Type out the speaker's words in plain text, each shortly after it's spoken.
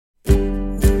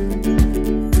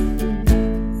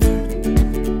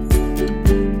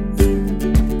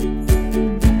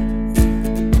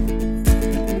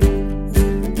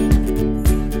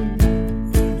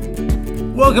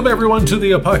Welcome, everyone, to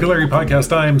the Apocalypse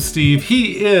Podcast. I'm Steve.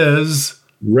 He is...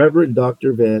 Reverend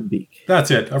Dr. Van Beek. That's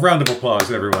it. A round of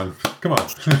applause, everyone. Come on.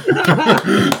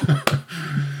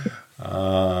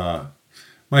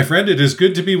 My friend, it is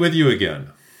good to be with you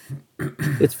again.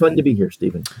 It's fun to be here,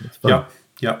 Stephen. It's fun.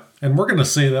 Yep. And we're going to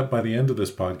say that by the end of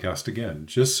this podcast again,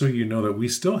 just so you know that we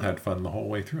still had fun the whole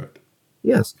way through it.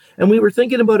 Yes. And we were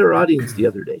thinking about our audience the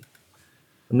other day.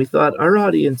 And we thought our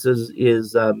audience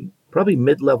is probably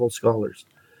mid-level scholars.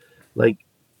 Like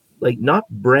not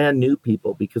brand new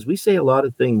people, because we say a lot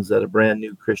of things that a brand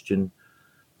new Christian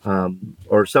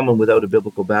or someone without a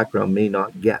biblical background may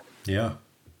not get. Yeah.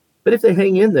 But if they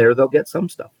hang in there, they'll get some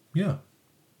stuff. Yeah.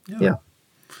 I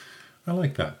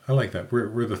like that.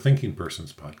 We're the Thinking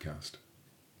Person's podcast.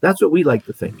 That's what we like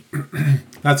to think.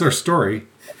 That's our story.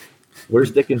 We're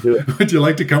sticking to it. Would you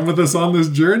like to come with us on this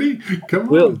journey? Come on.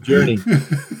 We'll journey.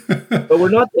 But we're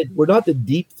not the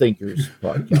deep thinkers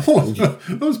podcast. No,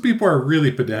 those people are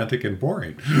really pedantic and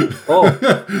boring.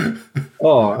 I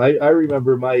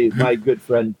remember my good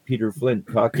friend Peter Flint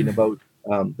talking about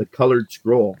the colored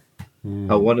scroll.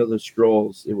 How one of the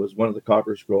scrolls, it was one of the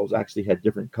copper scrolls, actually had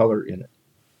different color in it,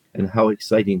 and how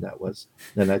exciting that was.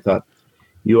 And I thought,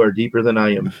 you are deeper than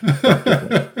I am.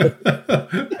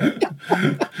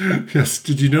 Yes.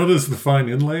 Did you notice the fine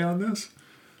inlay on this?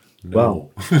 No. Well.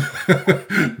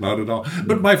 Not at all.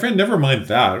 But my friend, never mind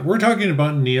that. We're talking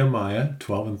about Nehemiah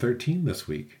 12 and 13 this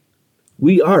week.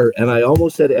 We are. And I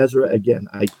almost said Ezra again.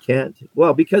 I can't.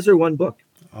 Well, because they're one book.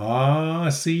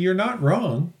 See, you're not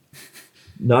wrong.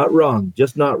 Not wrong.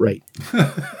 Just not right.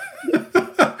 I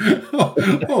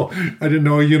didn't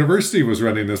know a university was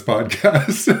running this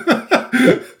podcast.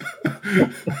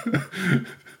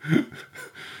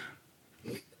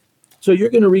 So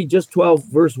you're going to read just 12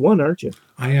 verse 1, aren't you?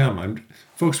 I am.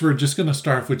 Folks, we're just going to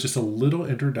start with just a little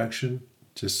introduction,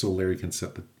 just so Larry can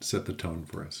set the tone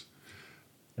for us.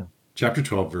 Yeah. Chapter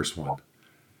 12, verse 1.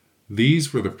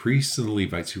 These were the priests and the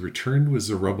Levites who returned with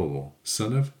Zerubbabel,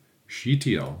 son of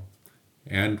Shealtiel,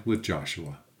 and with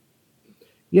Joshua.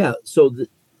 Yeah, so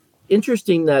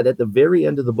interesting that at the very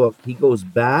end of the book, he goes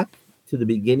back to the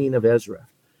beginning of Ezra.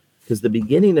 Because the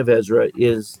beginning of Ezra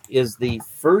is the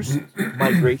first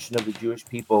migration of the Jewish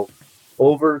people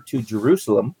over to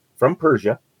Jerusalem from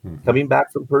Persia, coming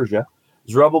back from Persia.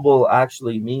 Zerubbabel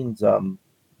actually means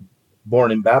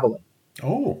born in Babylon.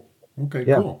 Oh, okay,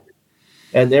 yeah. Cool.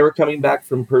 And they were coming back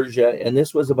from Persia, and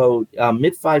this was about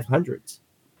mid-500s,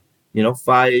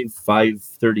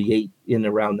 538 in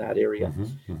around that area.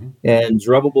 And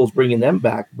Zerubbabel's bringing them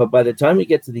back. But by the time we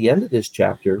get to the end of this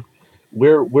chapter,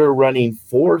 we're running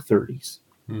 430s.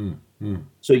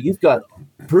 So you've got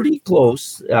pretty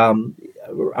close,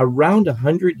 around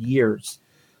 100 years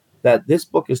that this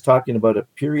book is talking about, a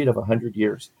period of 100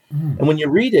 years. And when you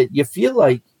read it, you feel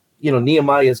like,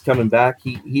 Nehemiah is coming back.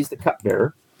 He's the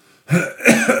cupbearer.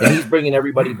 And he's bringing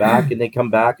everybody back, and they come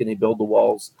back and they build the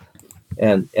walls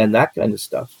and that kind of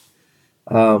stuff.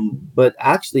 But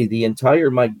actually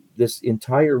this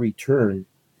entire return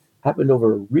happened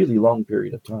over a really long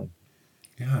period of time.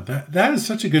 Yeah, that is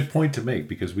such a good point to make,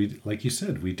 because we, like you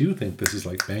said, we do think this is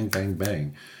like bang, bang,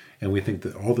 bang. And we think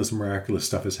that all this miraculous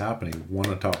stuff is happening one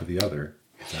on top of the other.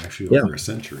 It's actually over a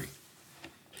century.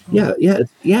 Yeah.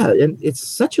 And it's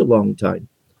such a long time.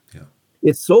 Yeah.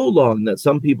 It's so long that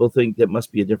some people think that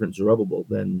must be a different Zerubbabel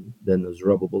than the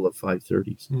Zerubbabel of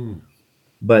 530s.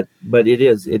 But it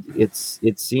is.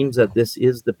 It seems that this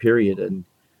is the period, and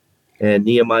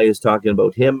Nehemiah is talking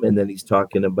about him, and then he's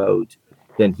talking about,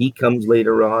 then he comes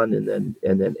later on, and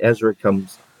then Ezra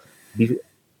comes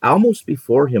almost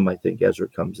before him. I think Ezra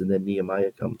comes, and then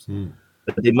Nehemiah comes.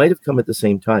 But they might have come at the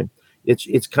same time.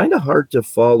 It's kind of hard to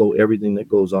follow everything that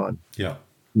goes on. Yeah.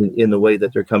 In the way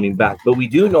that they're coming back. But we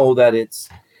do know that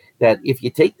that if you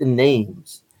take the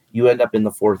names, you end up in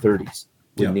the 430s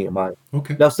with Nehemiah.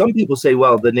 Okay. Now some people say,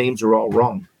 well, the names are all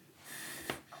wrong.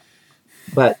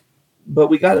 But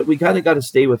we kind of got to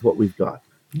stay with what we've got.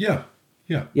 Yeah.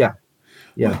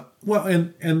 Well,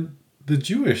 and the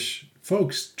Jewish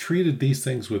folks treated these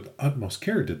things with utmost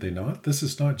care, did they not? This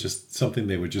is not just something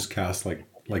they would just cast like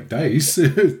dice.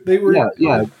 They were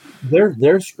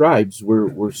Their scribes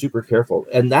were super careful.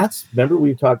 And remember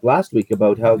we talked last week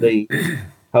about how they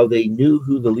knew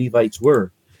who the Levites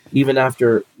were, even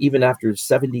after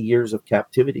 70 years of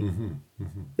captivity.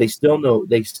 They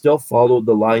still followed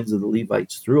the lines of the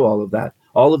Levites through all of that,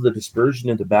 all of the dispersion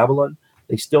into Babylon.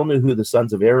 They still knew who the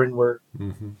sons of Aaron were,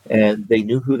 and they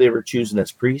knew who they were choosing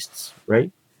as priests, right?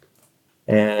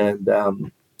 And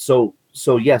so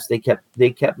yes, they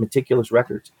kept meticulous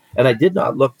records. And I did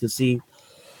not look to see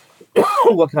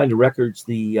what kind of records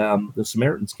the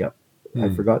Samaritans kept. I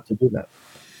forgot to do that.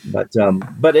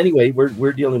 But anyway,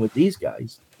 we're dealing with these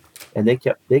guys, and they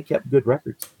kept good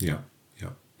records. Yeah.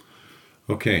 Yeah.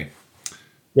 Okay.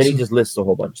 Then he just lists a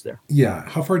whole bunch there. Yeah.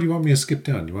 How far do you want me to skip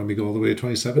down? You want me to go all the way to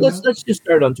 27 Let's now? let's just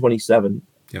start on 27.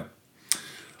 Yeah.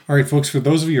 All right, folks, for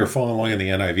those of you who are following along in the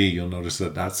NIV, you'll notice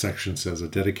that section says a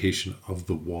dedication of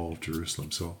the wall of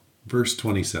Jerusalem. So, verse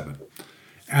 27.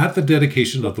 At the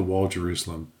dedication of the wall of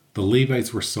Jerusalem, the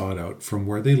Levites were sought out from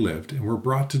where they lived and were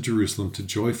brought to Jerusalem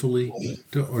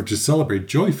to celebrate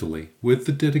joyfully with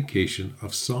the dedication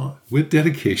of song. With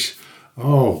dedication.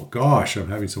 Oh, gosh, I'm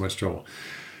having so much trouble.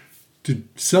 To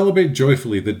celebrate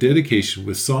joyfully the dedication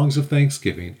with songs of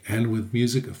thanksgiving and with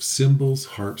music of cymbals,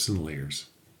 harps, and lyres.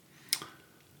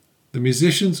 The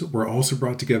musicians were also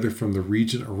brought together from the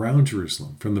region around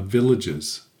Jerusalem, from the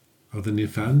villages of the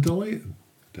Netophael.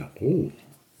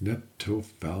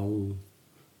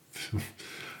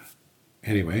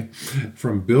 Anyway,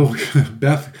 from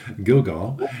Beth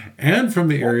Gilgal, and from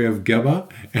the area of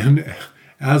Geba and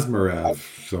Asmarav,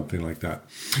 something like that.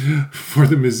 For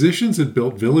the musicians had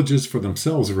built villages for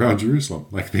themselves around Jerusalem.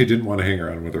 Like, they didn't want to hang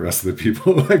around with the rest of the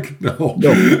people. Like, no.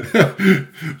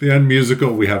 The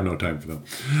unmusical, we have no time for them.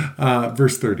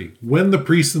 Verse 30. When the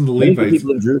priests and the Levites...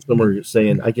 people in Jerusalem are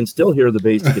saying, I can still hear the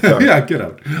bass guitar. Yeah, get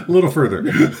out. A little further.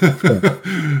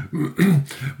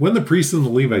 When the priests and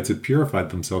the Levites had purified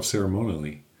themselves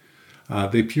ceremonially,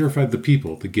 they purified the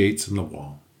people, the gates, and the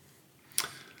wall.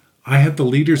 I had the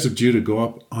leaders of Judah go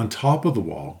up on top of the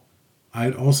wall. I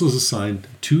had also assigned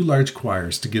 2 large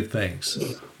choirs to give thanks.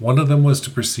 One of them was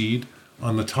to proceed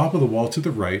on the top of the wall to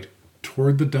the right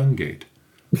toward the dung gate.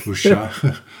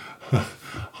 Hashaniah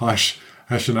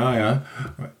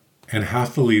and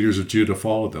half the leaders of Judah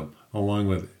followed them, along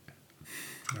with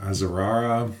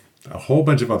Azariah, a whole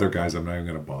bunch of other guys I'm not even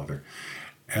going to bother,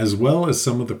 as well as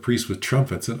some of the priests with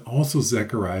trumpets, and also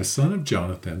Zechariah, son of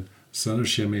Jonathan, son of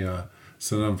Shemaiah,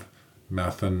 son of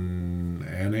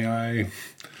Mathanani.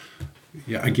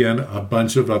 Yeah, again, a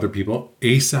bunch of other people.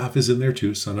 Asaph is in there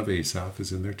too. Son of Asaph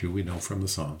is in there too. We know from the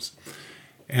Psalms.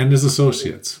 And his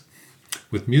associates,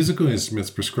 with musical instruments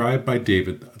prescribed by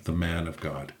David, the man of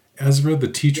God. Ezra, the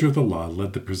teacher of the law,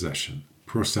 led the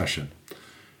procession.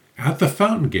 At the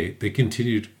fountain gate, they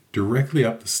continued directly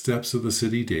up the steps of the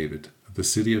city of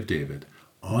David,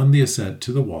 on the ascent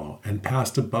to the wall, and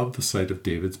passed above the site of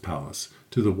David's palace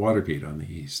to the water gate on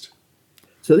the east.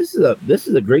 So this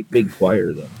is a great big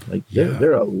choir, though. Like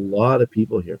there are a lot of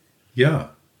people here. Yeah,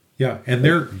 and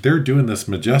they're doing this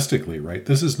majestically, right?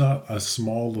 This is not a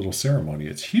small little ceremony.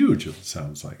 It's huge. It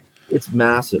sounds like it's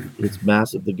massive. It's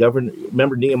massive. The governor.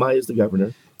 Remember, Nehemiah is the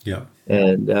governor. Yeah,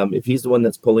 and if he's the one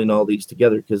that's pulling all these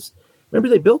together, because remember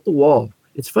they built the wall.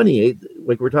 It's funny,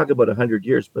 like we're talking about 100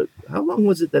 years, but how long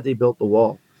was it that they built the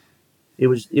wall? It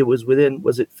was within,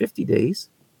 was it 50 days?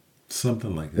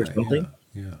 Something like that. Or something?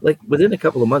 Yeah. Like within a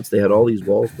couple of months, they had all these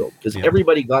walls built because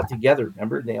everybody got together.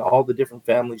 Remember, all the different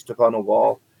families took on a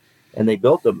wall, and they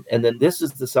built them. And then this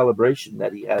is the celebration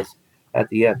that he has at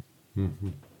the end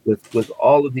with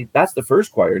all of these. That's the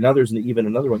first choir. Now there's even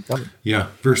another one coming. Yeah.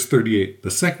 Verse 38.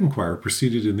 The second choir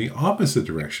proceeded in the opposite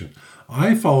direction.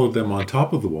 I followed them on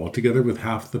top of the wall, together with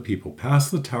half the people,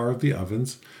 past the Tower of the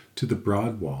Ovens to the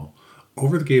broad wall,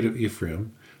 over the gate of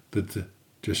Ephraim, the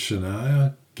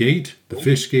Jeshaniah gate, the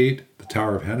fish gate, the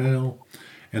Tower of Hananel,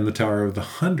 and the Tower of the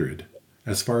 100,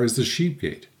 as far as the sheep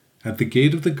gate. At the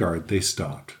gate of the guard they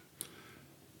stopped.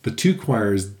 The 2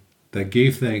 choirs that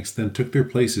gave thanks then took their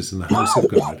places in the house of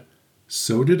God.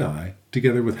 So did I,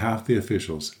 together with half the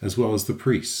officials, as well as the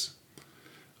priests,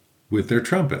 with their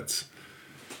trumpets.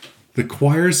 The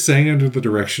choirs sang under the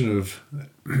direction of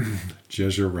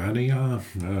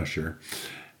Jezraniah, sure.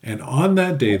 And on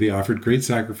that day they offered great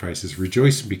sacrifices,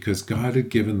 rejoicing because God had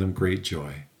given them great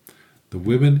joy. The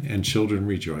women and children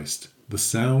rejoiced. The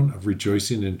sound of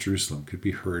rejoicing in Jerusalem could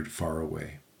be heard far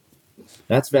away.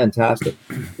 That's fantastic.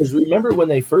 Because remember when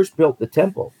they first built the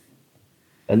temple,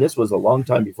 and this was a long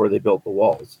time before they built the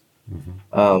walls.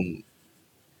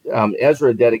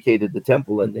 Ezra dedicated the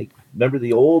temple, and they remember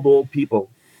the old people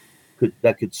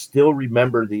that could still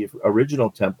remember the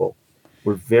original temple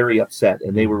were very upset,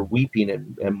 and they were weeping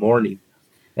and mourning.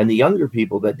 And the younger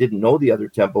people that didn't know the other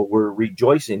temple were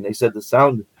rejoicing. They said the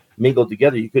sound mingled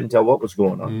together. You couldn't tell what was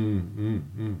going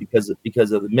on because of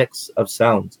the mix of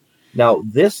sounds. Now,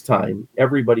 this time,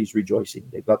 everybody's rejoicing.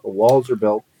 They've got the walls are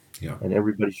built, and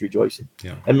everybody's rejoicing.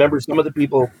 Yeah. And remember, some of the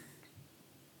people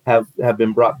have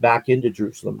been brought back into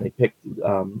Jerusalem. They picked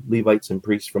Levites and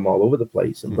priests from all over the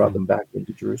place and brought them back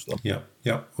into Jerusalem. Yeah,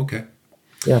 okay.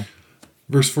 Yeah.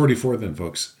 Verse 44 then,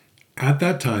 folks. At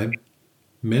that time,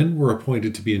 men were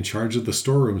appointed to be in charge of the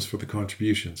storerooms for the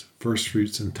contributions, first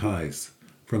fruits, and tithes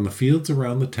From the fields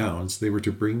around the towns, they were to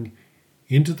bring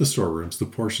into the storerooms the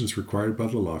portions required by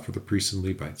the law for the priests and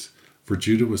Levites, for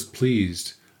Judah was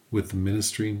pleased with the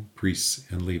ministering priests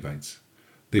and Levites.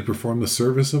 They performed the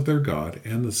service of their God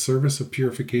and the service of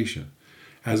purification,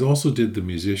 as also did the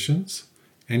musicians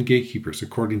and gatekeepers,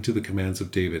 according to the commands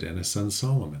of David and his son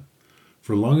Solomon.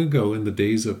 For long ago, in the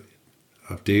days of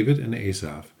David and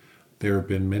Asaph, there have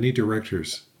been many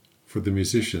directors for the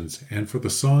musicians and for the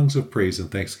songs of praise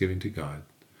and thanksgiving to God.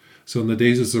 So in the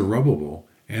days of Zerubbabel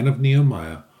and of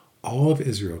Nehemiah, all of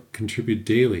Israel contributed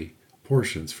daily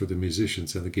portions for the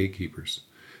musicians and the gatekeepers.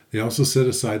 They also set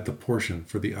aside the portion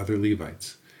for the other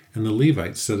Levites, and the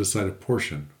Levites set aside a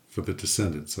portion for the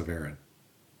descendants of Aaron.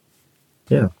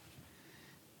 Yeah.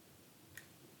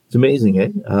 It's amazing, eh?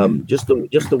 Just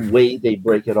the way they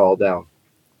break it all down.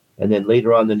 And then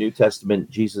later on in the New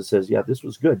Testament, Jesus says, yeah, this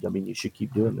was good. I mean, you should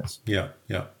keep doing this. Yeah.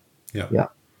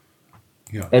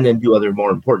 And then do other more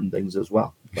important things as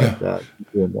well. But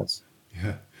keep doing this.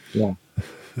 Yeah.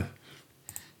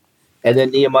 And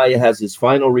then Nehemiah has his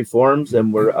final reforms,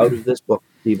 and we're out of this book,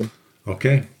 Stephen.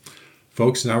 Okay.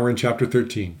 Folks, now we're in chapter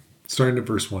 13, starting at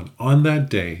verse 1. On that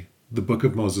day, the book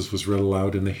of Moses was read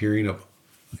aloud in the hearing of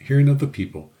the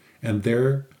people, and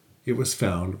there it was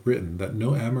found written that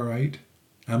no Ammonite,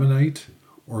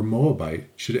 or Moabite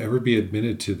should ever be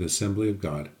admitted to the assembly of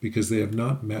God, because they had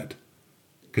not met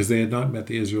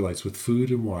the Israelites with food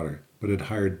and water, but had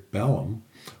hired Balaam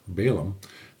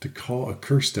to call a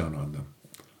curse down on them.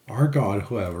 Our God,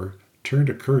 however, turned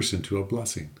a curse into a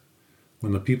blessing.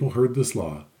 When the people heard this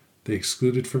law, they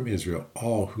excluded from Israel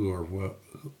all who are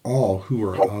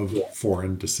of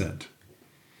foreign descent.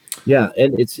 Yeah,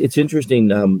 and it's interesting.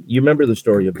 You remember the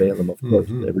story of Balaam, of course.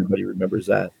 Everybody remembers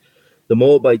that. The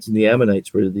Moabites and the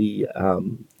Ammonites were the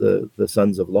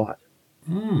sons of Lot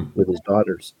with his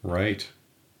daughters. Right.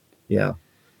 Yeah,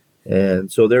 and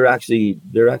so they're actually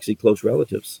close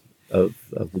relatives of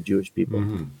the Jewish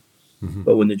people.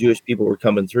 But when the Jewish people were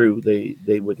coming through,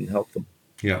 they wouldn't help them.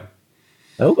 Yeah.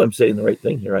 I hope I'm saying the right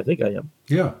thing here. I think I am.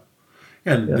 Yeah.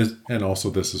 And also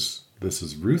this is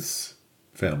Ruth's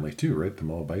family too, right? The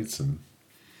Moabites and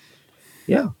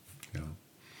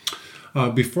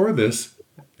before this,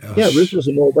 Ruth was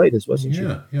a Moabitess, wasn't she?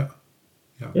 Yeah.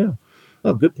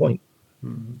 Oh, good point.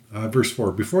 Verse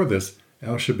 4. Before this,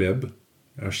 Elishib,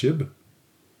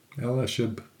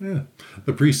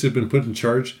 the priest had been put in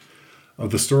charge of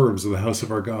the storerooms of the house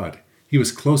of our God. He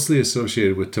was closely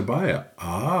associated with Tobiah.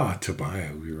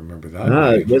 Tobiah, we remember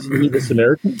that. Wasn't he the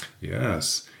Samaritan?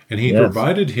 Yes. And he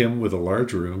provided him with a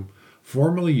large room,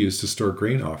 formerly used to store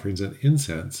grain offerings and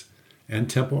incense and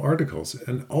temple articles,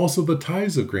 and also the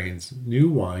tithes of grains, new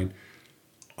wine,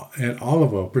 and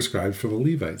olive oil prescribed for the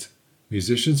Levites,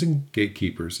 musicians and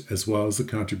gatekeepers, as well as the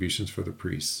contributions for the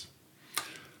priests.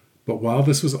 But while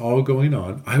this was all going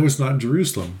on, I was not in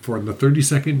Jerusalem, for in the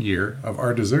 32nd year of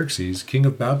Artaxerxes, king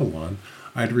of Babylon,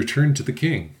 I had returned to the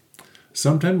king.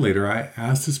 Sometime later, I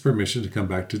asked his permission to come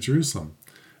back to Jerusalem.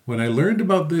 When I learned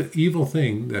about the evil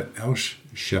thing that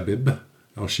Elishib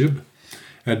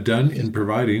had done in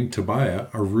providing Tobiah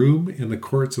a room in the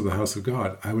courts of the house of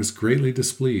God, I was greatly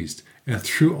displeased and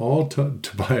threw all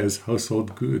Tobiah's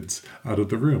household goods out of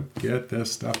the room. Get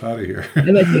this stuff out of here.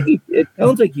 And I think it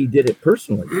sounds like he did it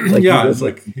personally.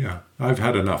 I've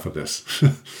had enough of this.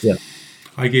 Yeah.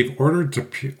 I gave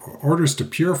orders to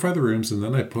purify the rooms, and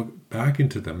then I put back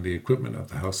into them the equipment of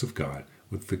the house of God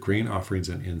with the grain offerings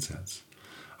and incense.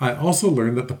 I also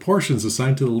learned that the portions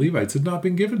assigned to the Levites had not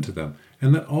been given to them,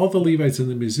 and that all the Levites and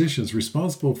the musicians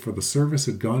responsible for the service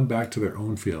had gone back to their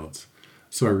own fields.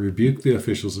 So I rebuked the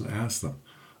officials and asked them,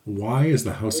 "Why is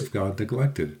the house of God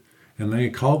neglected?" And they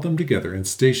called them together and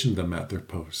stationed them at their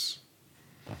posts.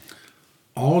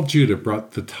 All Judah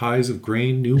brought the tithes of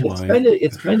grain, new wine.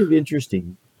 It's kind of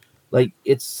interesting. Like,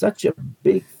 it's such a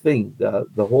big thing,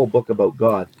 the whole book about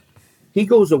God. He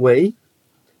goes away,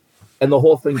 and the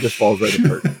whole thing just falls right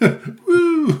apart.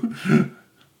 Woo!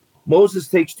 Moses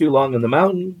takes too long in the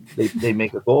mountain. They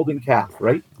make a golden calf,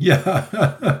 right? Yeah.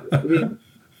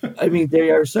 I mean,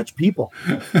 they are such people.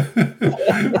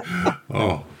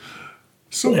 Oh,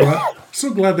 so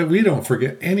glad that we don't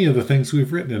forget any of the things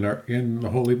we've written in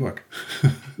the Holy Book.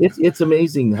 It's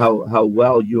amazing how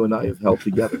well you and I have held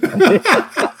together.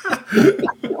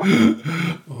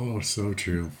 Oh, so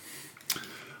true.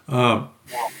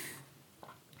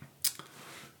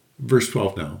 Verse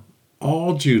 12 now.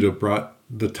 All Judah brought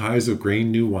the tithes of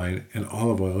grain, new wine, and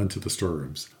olive oil into the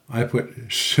storerooms. I put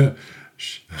Shemaiah,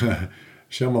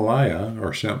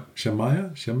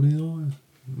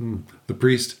 the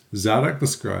priest, Zadok the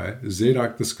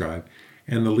scribe,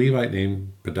 and the Levite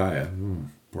named Pedaiah.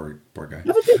 Poor guy.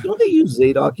 Don't they use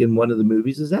Zadok in one of the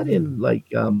movies? Is that in like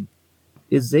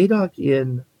is Zadok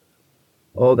in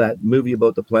that movie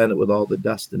about the planet with all the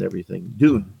dust and everything?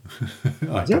 Dune.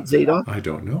 Is that Zadok? I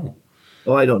don't know.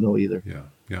 Oh, I don't know either. Yeah,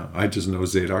 yeah. I just know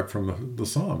Zadok from the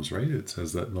Psalms, right? It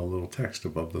says that in a little text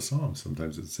above the Psalms.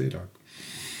 Sometimes it's Zadok.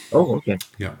 Oh, okay.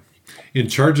 Yeah. In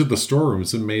charge of the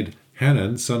storerooms and made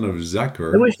Hanan, son of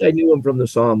Zakur. I wish I knew him from the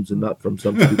Psalms and not from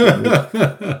some stupid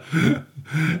movie.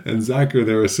 And Zakur,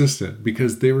 their assistant,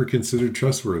 because they were considered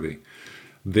trustworthy.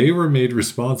 They were made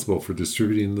responsible for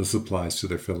distributing the supplies to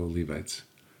their fellow Levites.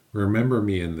 Remember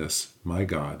me in this, my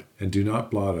God, and do not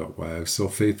blot out what I have so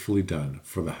faithfully done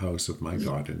for the house of my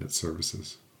God and its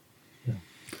services. Yeah.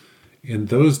 In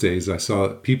those days, I saw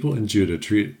people in Judah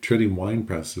treading wine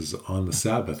presses on the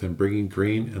Sabbath and bringing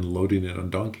grain and loading it on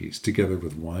donkeys, together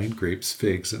with wine, grapes,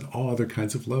 figs, and all other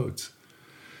kinds of loads.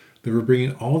 They were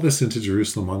bringing all this into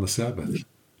Jerusalem on the Sabbath.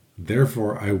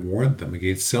 Therefore, I warned them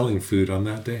against selling food on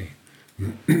that day.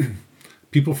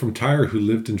 People from Tyre who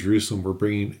lived in Jerusalem were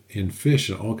bringing in fish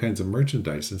and all kinds of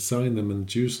merchandise and selling them in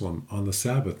Jerusalem on the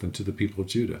Sabbath and to the people of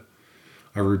Judah.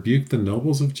 I rebuked the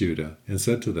nobles of Judah and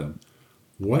said to them,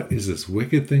 "What is this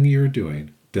wicked thing you are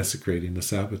doing, desecrating the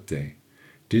Sabbath day?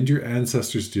 Didn't your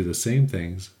ancestors do the same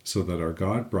things so that our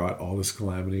God brought all this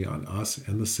calamity on us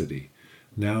and the city?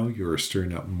 Now you are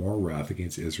stirring up more wrath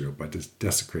against Israel by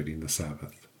desecrating the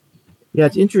Sabbath." Yeah,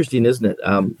 it's interesting, isn't it?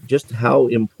 Just how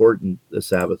important the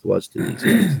Sabbath was to these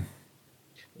guys.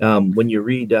 When you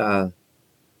read,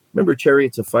 remember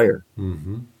Chariots of Fire?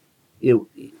 Mm-hmm.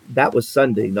 That was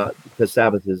Sunday, not because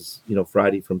Sabbath is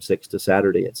Friday from 6 to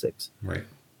Saturday at 6 right.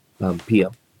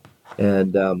 p.m.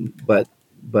 And but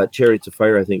Chariots of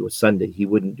Fire, I think it was Sunday. He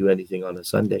wouldn't do anything on a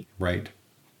Sunday. Right.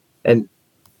 And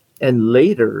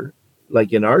later,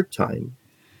 like in our time,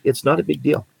 it's not a big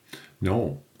deal.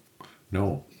 No.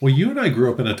 Well, you and I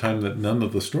grew up in a time that none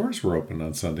of the stores were open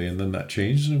on Sunday, and then that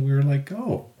changed, and we were like,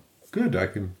 "Oh, good, I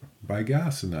can buy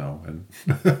gas now and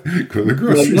go to the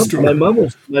grocery store." My mom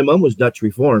was Dutch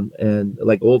Reform, and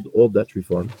like old Dutch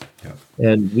Reform. Yeah.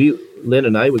 And Lynn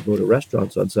and I would go to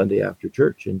restaurants on Sunday after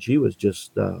church, and she was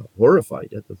just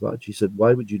horrified at the thought. She said,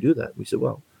 "Why would you do that?" We said,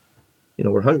 "Well,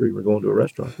 we're hungry. We're going to a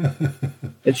restaurant."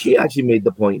 And she actually made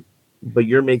the point, "But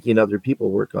you're making other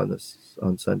people work on this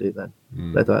on Sunday then."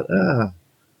 I thought,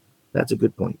 that's a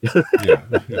good point.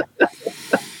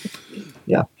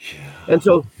 Yeah. And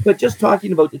so, but just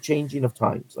talking about the changing of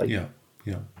times, like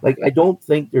I don't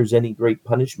think there's any great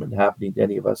punishment happening to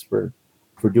any of us for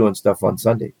doing stuff on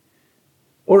Sunday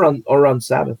or on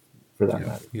Sabbath for that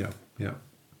matter. Yeah.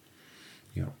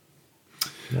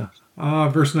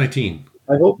 Verse 19.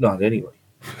 I hope not, anyway.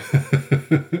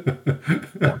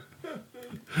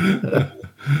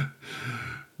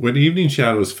 When evening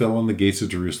shadows fell on the gates of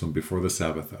Jerusalem before the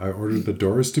Sabbath, I ordered the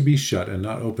doors to be shut and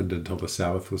not opened until the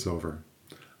Sabbath was over.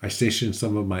 I stationed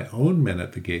some of my own men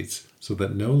at the gates so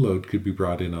that no load could be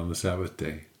brought in on the Sabbath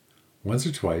day. Once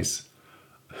or twice,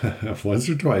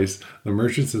 the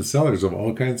merchants and sellers of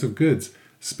all kinds of goods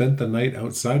spent the night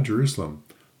outside Jerusalem.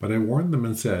 But I warned them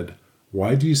and said,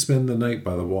 "Why do you spend the night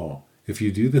by the wall? If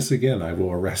you do this again, I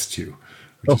will arrest you,"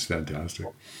 which is fantastic.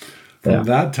 From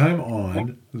that time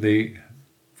on, they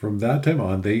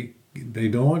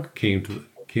no longer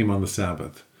came on the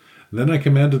Sabbath. Then I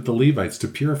commanded the Levites to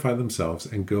purify themselves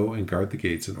and go and guard the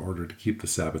gates in order to keep the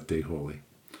Sabbath day holy.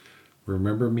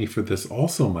 Remember me for this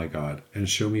also, my God, and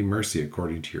show me mercy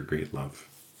according to your great love.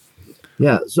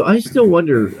 Yeah, so I still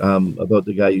wonder about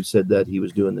the guy who said that he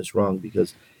was doing this wrong,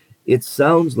 because it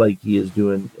sounds like he is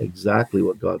doing exactly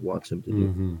what God wants him to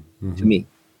do, to me.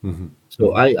 Mm-hmm.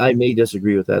 So I may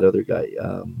disagree with that other guy,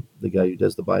 the guy who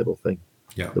does the Bible thing,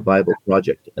 the Bible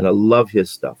Project. And I love his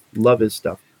stuff.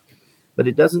 But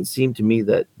it doesn't seem to me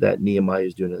that Nehemiah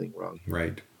is doing anything wrong.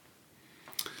 Right.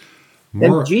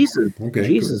 And Jesus,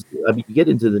 I mean, you get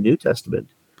into the New Testament,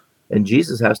 and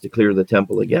Jesus has to clear the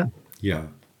temple again. Yeah.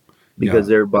 Because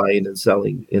they're buying and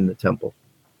selling in the temple.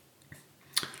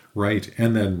 Right.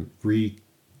 And then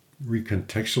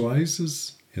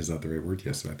recontextualizes, is that the right word?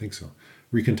 Yes, I think so.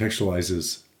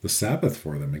 Recontextualizes the Sabbath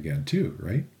for them again too,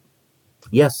 right?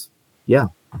 Yes. Yeah.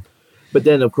 But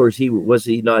then, of course, he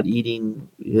not eating,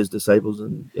 his disciples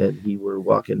and he were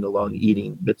walking along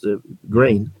eating bits of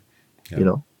grain,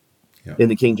 Yeah. In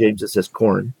the King James, it says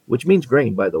corn, which means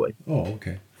grain, by the way. Oh,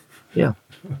 okay. Yeah.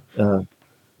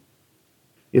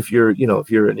 If you're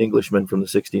an Englishman from the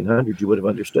 1600s, you would have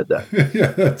understood that.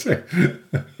 Yeah, that's right.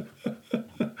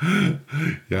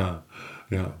 Yeah.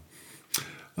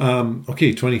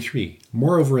 Okay, 23.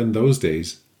 Moreover, in those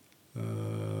days,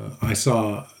 I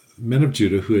saw men of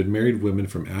Judah who had married women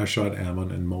from Ashdod, Ammon,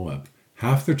 and Moab,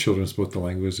 Half their children spoke the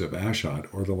language of Ashdod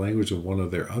or the language of one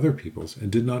of their other peoples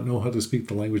and did not know how to speak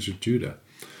the language of Judah.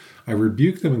 I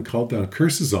rebuked them and called down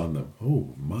curses on them.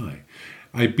 Oh my.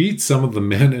 I beat some of the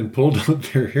men and pulled out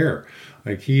their hair.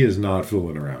 Like, he is not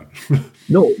fooling around.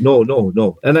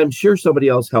 No. And I'm sure somebody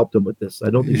else helped him with this. I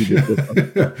don't think he did this one.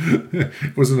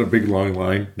 It wasn't a big long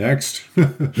line. Next.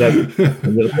 Next,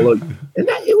 I'm gonna pull out, and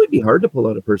it would be hard to pull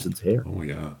out a person's hair. Oh,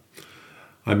 yeah.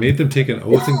 I made them take an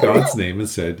oath in God's name and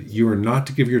said, you are not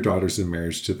to give your daughters in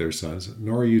marriage to their sons,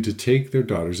 nor are you to take their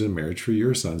daughters in marriage for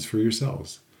your sons for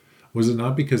yourselves. Was it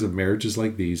not because of marriages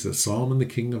like these that Solomon the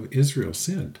king of Israel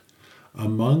sinned?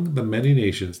 Among the many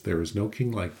nations there is no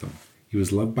king like them. He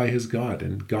was loved by his God,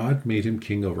 and God made him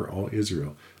king over all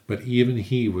Israel. But even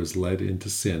he was led into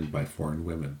sin by foreign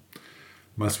women.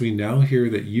 Must we now hear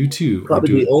that you too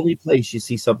Probably are doing... the only place you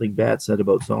see something bad said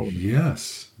about Solomon.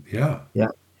 Yes. Yeah. Yeah.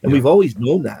 And we've always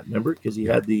known that, remember? Because he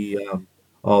had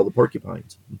all the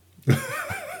porcupines.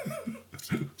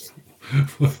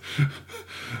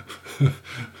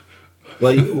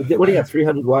 Well, what do you have?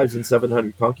 300 wives and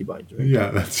 700 concubines, right?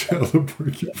 Yeah, that's the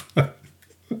porcupine.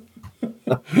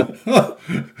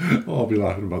 I'll be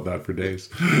laughing about that for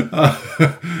days.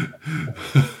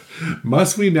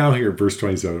 Must we now hear, verse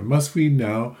 27, must we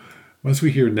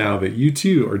hear now that you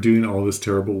too are doing all this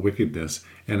terrible wickedness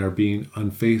and are being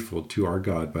unfaithful to our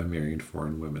God by marrying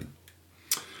foreign women?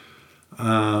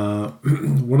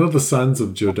 One of the sons of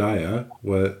Jodiah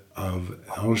of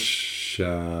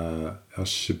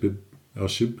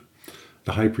Elshib,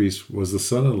 the high priest, was the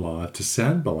son-in-law to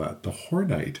Sanballat the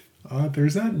Hornite.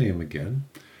 There's that name again.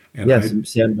 And yes,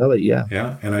 Sanballat, yeah.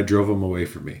 Yeah, and I drove him away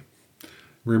from me.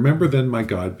 Remember then, my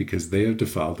God, because they have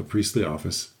defiled the priestly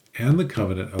office and the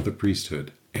covenant of the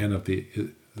priesthood and of the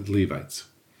Levites.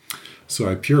 So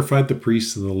I purified the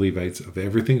priests and the Levites of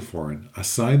everything foreign,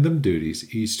 assigned them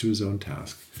duties, each to his own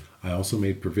task. I also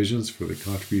made provisions for the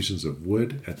contributions of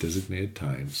wood at designated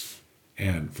times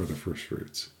and for the first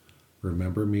fruits.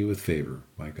 Remember me with favor,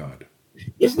 my God.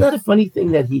 Isn't that a funny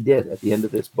thing that he did at the end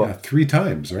of this book? Yeah, 3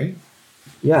 times, right?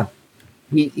 Yeah.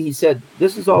 He said,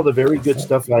 this is all the very good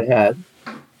stuff I had.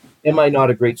 Am I not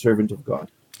a great servant of God?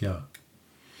 Yeah.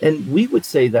 And we would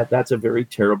say that that's a very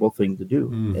terrible thing to do.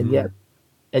 Mm-hmm.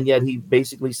 And yet he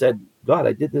basically said, God,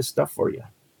 I did this stuff for you.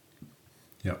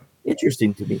 Yeah.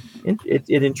 Interesting to me. It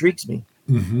intrigues me.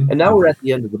 Mm-hmm. And now we're at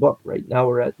the end of the book, right? Now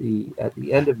we're at the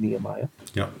end of Nehemiah.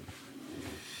 Yeah.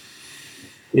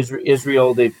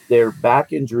 Israel, they're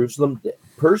back in Jerusalem.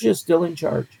 Persia is still in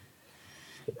charge.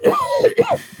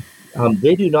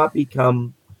 They do not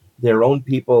become their own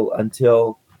people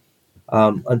until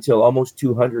almost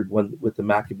 200 with the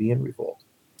Maccabean revolt.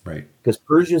 Right. Because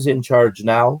Persia's in charge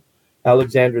now.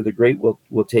 Alexander the Great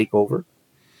will take over.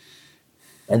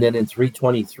 And then in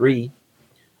 323,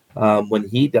 when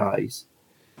he dies,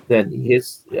 then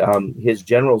his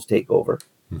generals take over,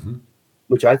 mm-hmm.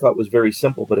 which I thought was very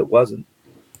simple, but it wasn't.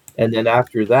 And then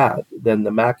after that, then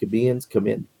the Maccabeans come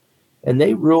in, and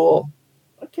they rule.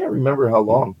 I can't remember how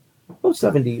long, about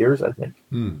 70 years, I think,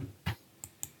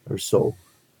 or so.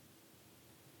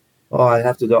 Oh, I'll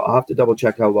have to double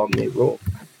check how long they ruled.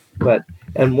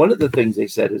 And one of the things they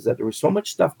said is that there was so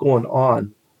much stuff going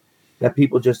on that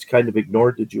people just kind of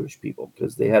ignored the Jewish people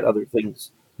because they had other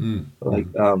things, like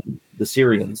the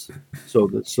Syrians. So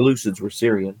the Seleucids were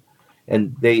Syrian,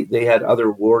 and they had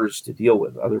other wars to deal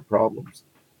with, other problems.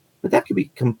 But that could be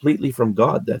completely from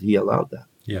God that he allowed that.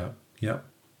 Yeah, yeah.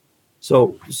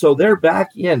 So they're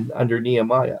back in under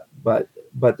Nehemiah, but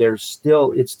it's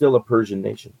still a Persian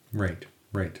nation. Right.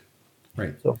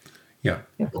 So, yeah.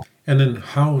 And then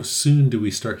how soon do we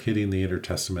start hitting the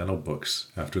intertestamental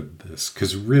books after this?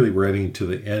 Because really we're heading to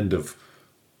the end of,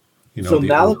 So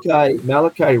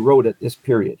Malachi wrote at this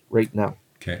period right now.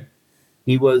 Okay.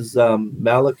 He was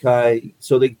Malachi.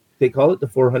 So they call it the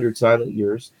 400 silent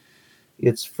years.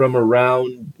 It's from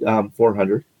around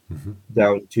 400 mm-hmm.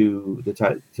 down to the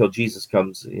time till Jesus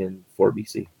comes in 4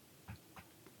 BC.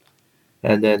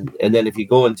 And then if you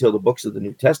go until the books of the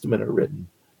New Testament are written,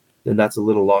 then that's a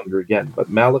little longer again.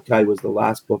 But Malachi was the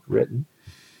last book written.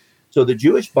 So the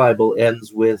Jewish Bible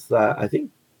ends with, I think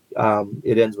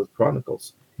it ends with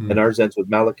Chronicles, and ours ends with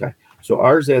Malachi. So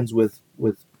ours ends with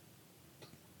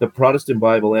the Protestant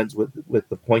Bible ends with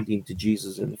the pointing to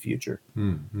Jesus in the future,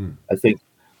 I think.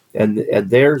 And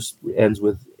theirs ends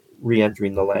with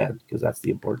re-entering the land, because that's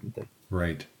the important thing.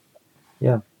 Right.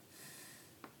 Yeah.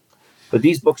 But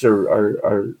these books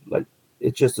are like,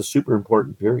 it's just a super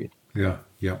important period. Yeah.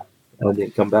 And they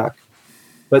come back.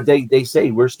 But they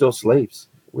say we're still slaves.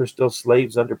 We're still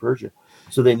slaves under Persia.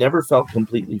 So they never felt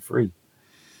completely free.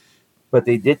 But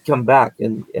they did come back,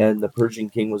 and the Persian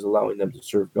king was allowing them to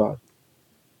serve God.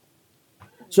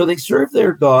 So they served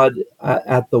their God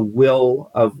at the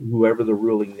will of whoever the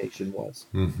ruling nation was.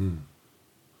 Mm-hmm.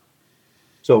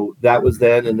 So that was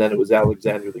then, and then it was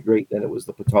Alexander the Great. Then it was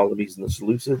the Ptolemies and the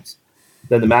Seleucids.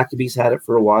 Then the Maccabees had it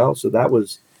for a while. So that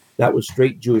was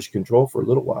straight Jewish control for a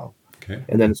little while. Okay.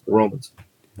 And then it's the Romans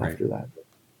Right. after that.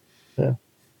 Yeah.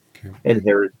 Okay. And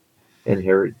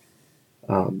Herod,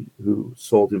 who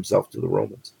sold himself to the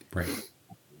Romans. Right.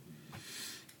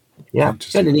 Yeah,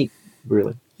 kind of neat,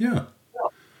 really. Yeah.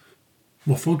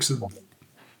 Well, folks,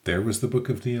 there was the book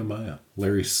of Nehemiah.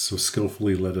 Larry so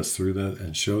skillfully led us through that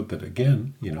and showed that,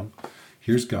 again,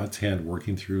 here's God's hand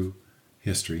working through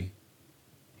history.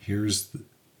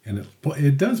 And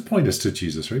it does point us to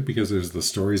Jesus, right? Because there's the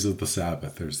stories of the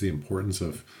Sabbath. There's the importance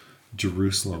of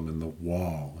Jerusalem and the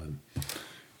wall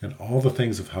and all the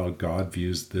things of how God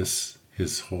views this,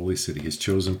 his holy city, his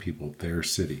chosen people, their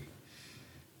city.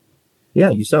 Yeah,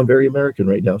 you sound very American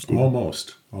right now, Steve.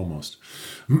 Almost.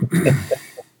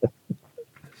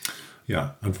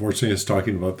 Yeah, unfortunately, it's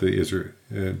talking about the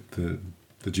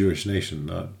Jewish nation,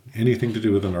 not anything to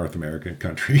do with a North American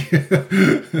country.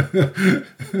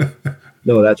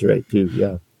 No, that's right too.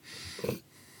 Yeah.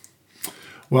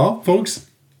 Well, folks,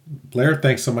 Blair,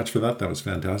 thanks so much for that. That was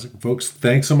fantastic. Folks,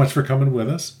 thanks so much for coming with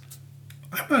us.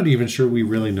 I'm not even sure we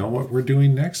really know what we're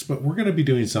doing next, but we're going to be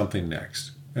doing something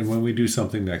next. And when we do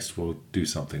something next, we'll do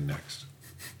something next.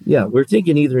 Yeah, we're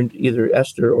thinking either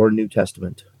Esther or New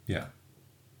Testament. Yeah.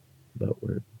 But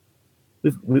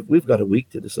we've got a week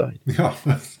to decide. Yeah,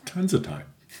 tons of time.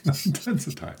 Tons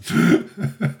of time.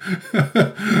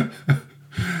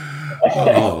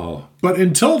 But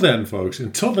until then, folks,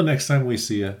 until the next time we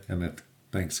see you, and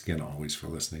thanks again always for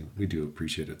listening. We do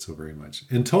appreciate it so very much.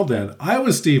 Until then, I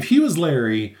was Steve. He was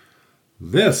Larry.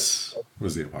 This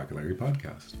was the Apocalypse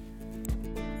Podcast.